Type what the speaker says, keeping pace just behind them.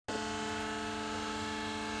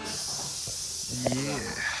Yeah.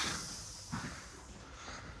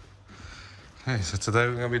 Hey, so today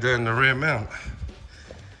we're going to be doing the rear mount.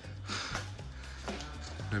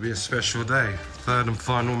 It'll be a special day, third and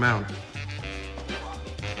final mount.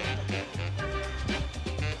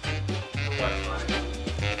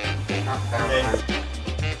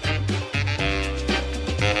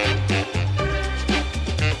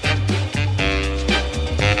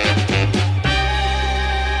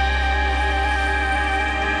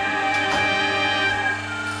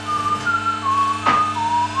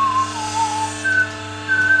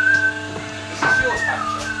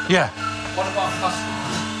 Yeah. One of our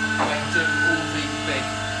customers, they do all the big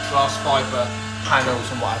glass fibre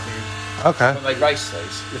panels and what have you. Okay. When they race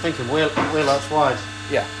these. You're thinking wheel arch wide?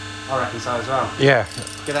 Yeah. I reckon so as well. Yeah.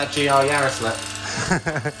 Get that GR Yaris lip.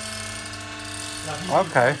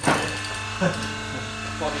 Okay.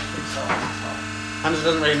 Hans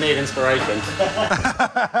doesn't really need inspiration.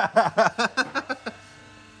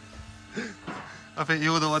 I think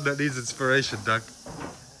you're the one that needs inspiration, Doug.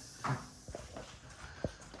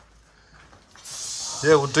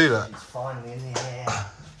 Yeah, we'll do that. It's finally in the air.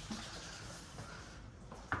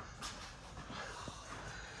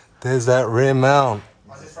 There's that rear mount.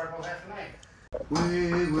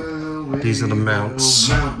 These are the mounts.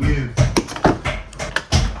 Mount you.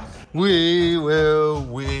 We will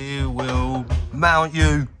mount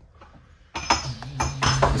you.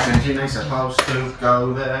 Essentially, supposed to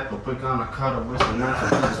go there, but we're gonna cut a whistle now.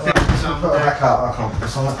 Back up, I can't put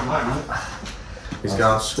this on at the moment. He's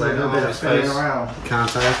got sweat all over his face. Can't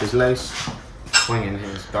take off his lace. Swinging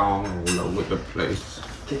his dong all over the place.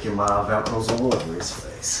 Kicking my velcros all over his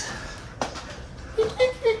face.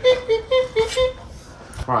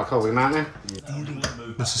 Right, cool, we mounting?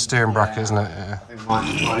 That's a steering bracket, isn't it? Yeah.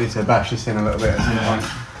 Might need to bash this in a little bit.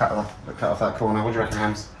 Cut off that corner. What do you reckon,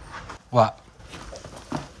 Hans? What?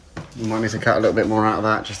 You might need to cut a little bit more out of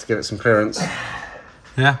that just to give it some clearance.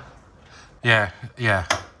 Yeah? Yeah.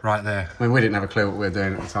 Right there. I mean, we didn't have a clue what we were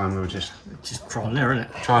doing at the time. We were just trial and error, isn't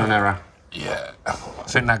it? trial and error. Yeah. I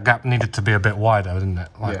think that gap needed to be a bit wider, didn't it?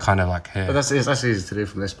 Like, kind of like here. But that's easy to do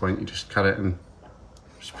from this point. You just cut it and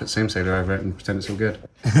just put seam sealer over it and pretend it's all good.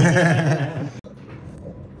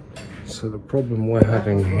 So the problem we're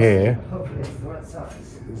having here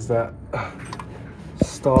is that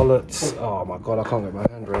Starlet's, oh my god, I can't get my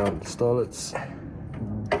hand around Starlet's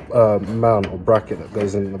mount or bracket that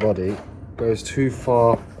goes in the body goes too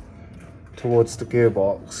far towards the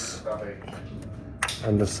gearbox,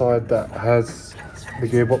 and the side that has the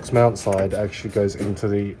gearbox mount side actually goes into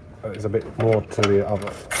the is a bit more to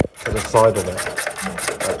the side of it,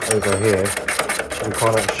 like over here. We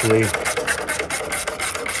can't actually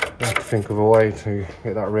have to think of a way to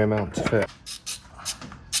get that rear mount to fit.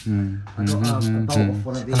 And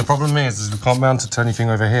the problem is we can't mount it to anything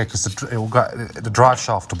over here because the drive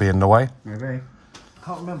shaft will be in the way. Maybe. I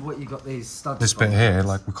can't remember what you got these studs This bit here,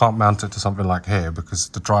 like we can't mount it to something like here because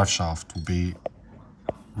the drive shaft will be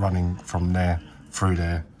running from there through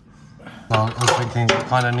there. So I was thinking you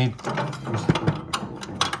kind of need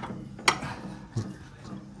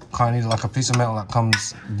like a piece of metal that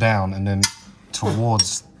comes down and then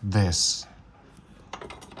towards this.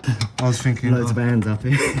 I was thinking loads of hands up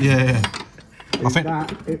here. Yeah. I think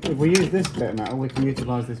if we use this bit of metal, we can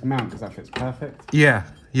utilise this mount because that fits perfect. Yeah,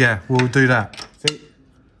 we'll do that. See,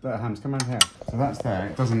 look, Hans, come around here. So that's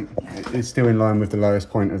there. It's still in line with the lowest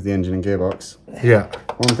point of the engine and gearbox. Yeah.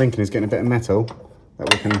 What I'm thinking is getting a bit of metal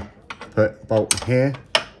that we can put bolt here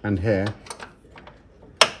and here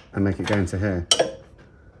and make it go into here. Do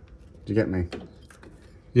you get me?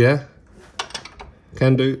 Yeah.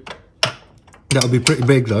 Can do. That'll be pretty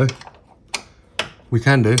big though. We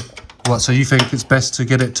can do. What, so you think it's best to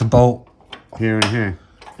get it to bolt Here and here.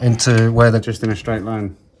 into where the... Just in a straight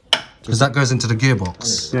line. Because that goes into the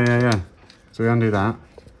gearbox. Yeah. So we undo that.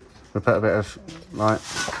 We put a bit of, like,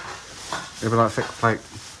 it'll be like thick plate.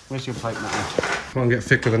 Where's your plate now? Can't get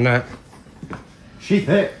thicker than that. She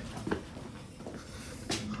thick.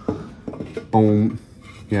 Boom.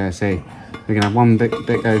 Yeah, see. We can have one bit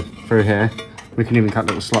go through here. We can even cut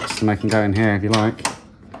little slots to make them go in here if you like.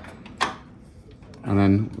 And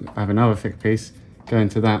then have another thick piece go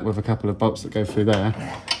into that with a couple of bolts that go through there.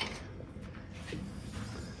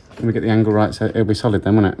 Can we get the angle right so it'll be solid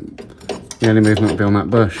then, won't it? The only movement will be on that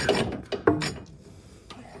bush.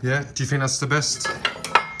 Yeah, do you think that's the best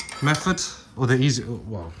method? Or the easy,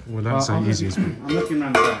 well, we don't say easiest. I'm looking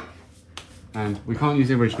around the back. And we can't use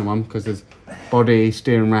the original one because there's body,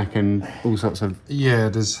 steering rack and all sorts of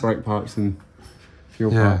there's brake parts and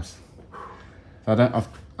fuel pipes. So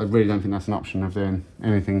I really don't think that's an option of doing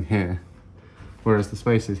anything here. Whereas the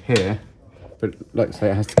spaces here but like I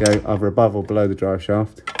say, it has to go either above or below the drive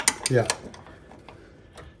shaft. Yeah.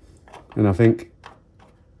 And I think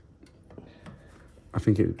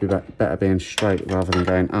it would be better being straight rather than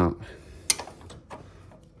going up.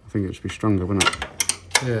 I think it should be stronger, wouldn't it?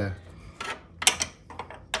 Yeah.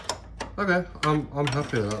 Okay, I'm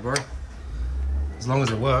happy with that, bro. As long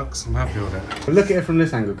as it works, I'm happy with it. But look at it from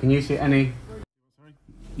this angle. Can you see any?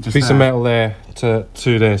 Just Piece there. of metal there to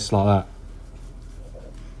this like that.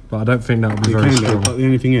 But I don't think that would be very strong. But the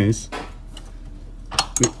only thing is,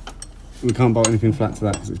 we can't bolt anything flat to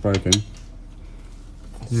that because it's broken.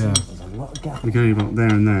 Yeah. We can only bolt there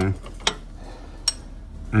and there.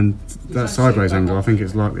 And that sideways angle, I think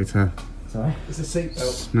it's likely to It's a seatbelt.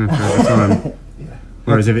 snap over time.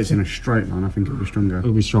 Whereas if it's in a straight line, I think it'll be stronger.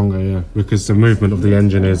 It'll be stronger, yeah, because the movement of the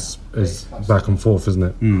engine is back and forth, isn't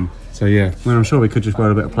it? So yeah. Well, I'm sure we could just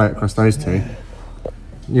weld a bit of plate across those two,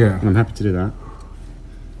 Yeah. and I'm happy to do that.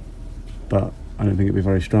 But I don't think it'd be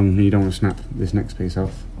very strong. You don't want to snap this next piece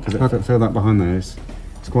off because feel that behind there is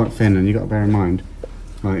it's quite thin, and you got to bear in mind,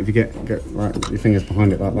 like if you get like your fingers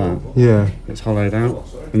behind it like that, Yeah. it's hollowed out,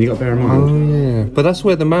 and you got to bear in mind. Oh yeah. But that's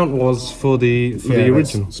where the mount was for the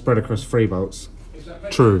original. It's spread across 3 bolts.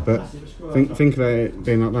 True. But think about it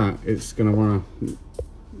being like that. It's going to want to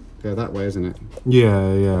go that way, isn't it?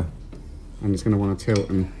 Yeah, yeah. And it's going to want to tilt.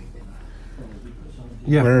 And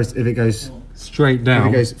Yeah. whereas if it goes Straight down.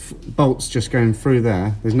 if it goes bolts just going through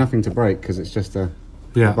there, there's nothing to break because it's just a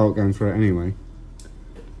bolt going through it anyway.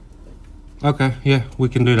 Okay, yeah, we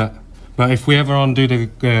can do that. But if we ever undo the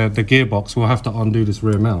gearbox, we'll have to undo this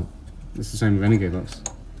rear mount. It's the same with any gearbox.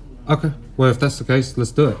 Okay, well if that's the case,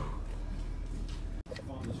 let's do it.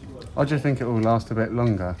 I just think it will last a bit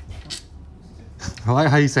longer. I like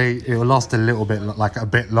how you say it will last a little bit, like a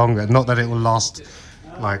bit longer. Not that it will last,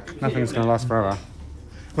 like... Nothing's going to last forever.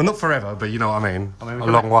 Well, not forever, but you know what I mean. We a can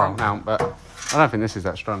long make while. front mount, but I don't think this is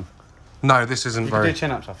that strong. No, this isn't You can very... do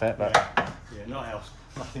chin-ups off it, but... Yeah,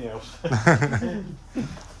 nothing else.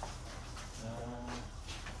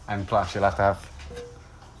 And plus you'll have to have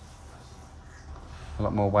a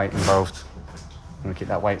lot more weight involved. I'm going to keep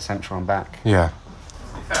that weight central and back. Yeah.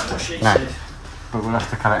 No, but we'll have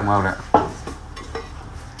to cut it and weld it.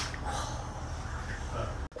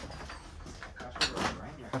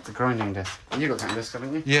 That's a grinding disc. You got cutting discs,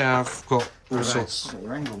 haven't you? Yeah, I've got all sorts.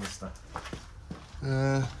 Your angle, mister.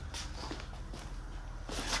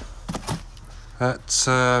 That's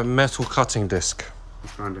a metal cutting disc.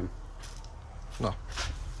 It's grinding. No.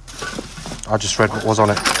 I just read what was on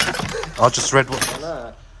it. I just read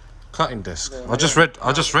what... Cutting disc. I just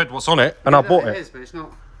read what's on it and I bought It it. is, but it's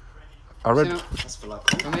not. I read... That's for like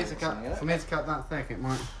For me to cut that thick, it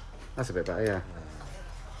might... That's a bit better, yeah.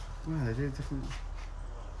 Yeah, they do different...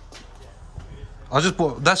 I just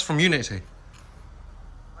bought... That's from Unity.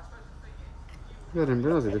 Yeah, I didn't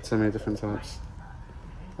realise they did so many different types.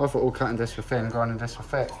 I thought all cutting discs were thin, grinding discs were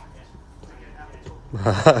thick.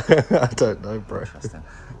 I don't know, bro.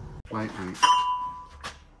 Wait, mate.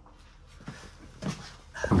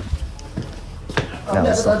 I've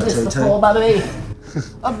never done this before, buddy.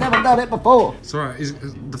 I've never done it before. It's alright.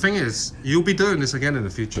 The thing is, you'll be doing this again in the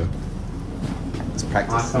future. Let's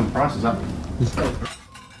practice. Some prices up.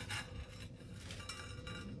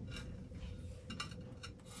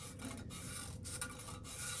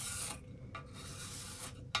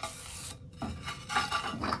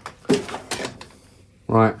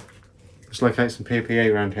 Right, let's locate some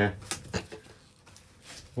PPE around here.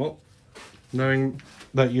 Well, knowing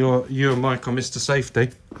that you and Mike are Mr. Safety.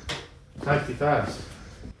 Safety first.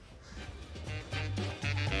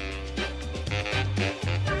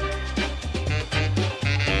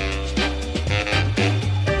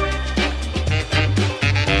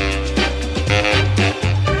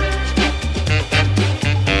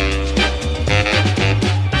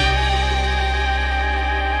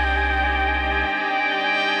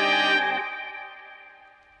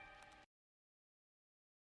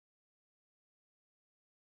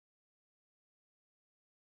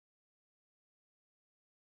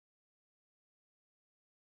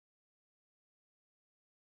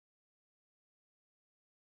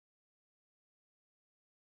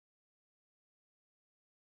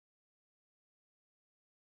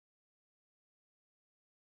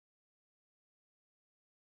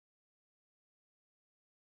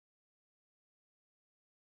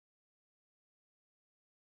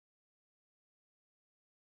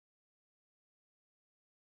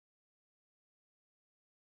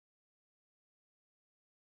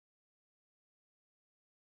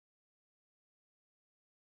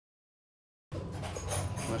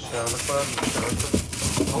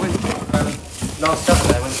 Last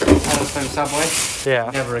Saturday I went to same subway.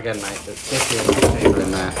 Yeah. Never again, mate. There's 50 people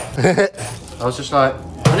in there. I was just like,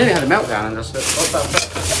 I nearly had a meltdown and just said, what's that?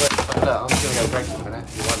 I'm just going to go drink in a minute.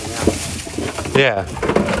 You're winding me out. Yeah.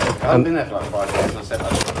 I haven't been there for like 5 years and I said, I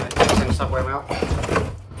just want to sing subway melt.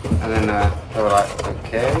 And then they were like,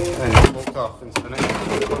 okay. And then he walked off into the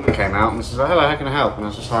next one and came out and was like, hello, how can I help? And I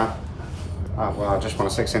was just like, oh, well, I just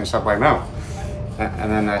want a 6-inch subway melt.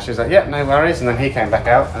 And then she was like, yeah, no worries. And then he came back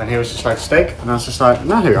out and then he was just like, steak. And I was just like,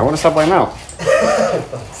 no, I want a subway melt.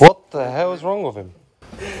 What the hell is wrong with him?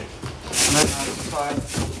 And then I was just like,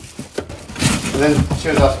 and then she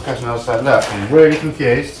was asking a question. I was like, look, I'm really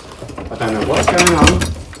confused. I don't know what's going on.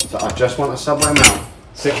 So I just want a subway melt,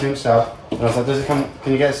 6-inch sub. And I was like, does it come?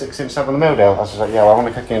 Can you get a 6-inch sub on the meal deal? I was just like, yeah, well, I want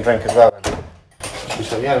a cookie and drink as well. She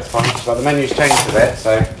said, yeah, that's fine. She's like, the menu's changed a bit,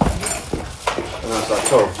 so. And I was like,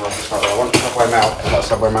 cool. And I was just like, well, I want a subway melt. And that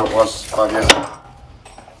subway melt was 5 years ago.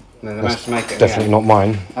 And then they managed to make it. Definitely not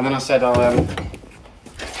mine. And then I said, and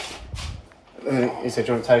then he said,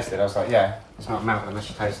 do you want to taste it? I was like, yeah, it's not a melt unless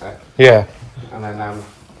you taste it. Yeah. And then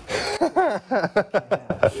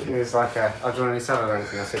he was like, do you want any salad or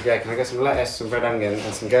anything? I said, yeah, can I get some lettuce, some red onion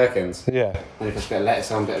and some gherkins? Yeah. And he puts a bit of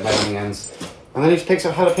lettuce on, a bit of red onions. And then he just picks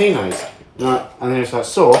up jalapenos. And then he was like,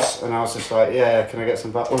 sauce? And I was just like, yeah, can I get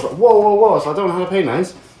some butter? I was like, whoa. I was like, I don't want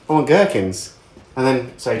jalapenos, I want gherkins. And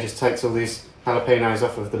then, so he just takes all these jalapenos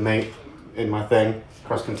off of the meat in my thing,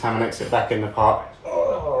 cross-contaminates it back in the pot.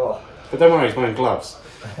 But don't worry, he's wearing gloves.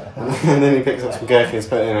 And then he picks up some gherkins,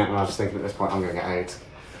 put it in it, and I was just thinking at this point, I'm going to get AIDS.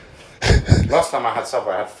 Last time I had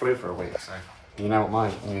Subway, I had flu for a week, so you know what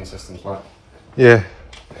my immune system's like. Yeah.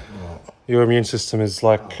 Your immune system is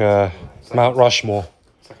like Mount Rushmore.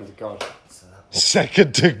 Second to God.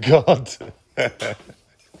 Second to God.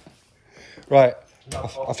 Right.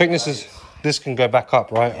 I think this can go back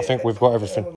up, right? I think we've got everything.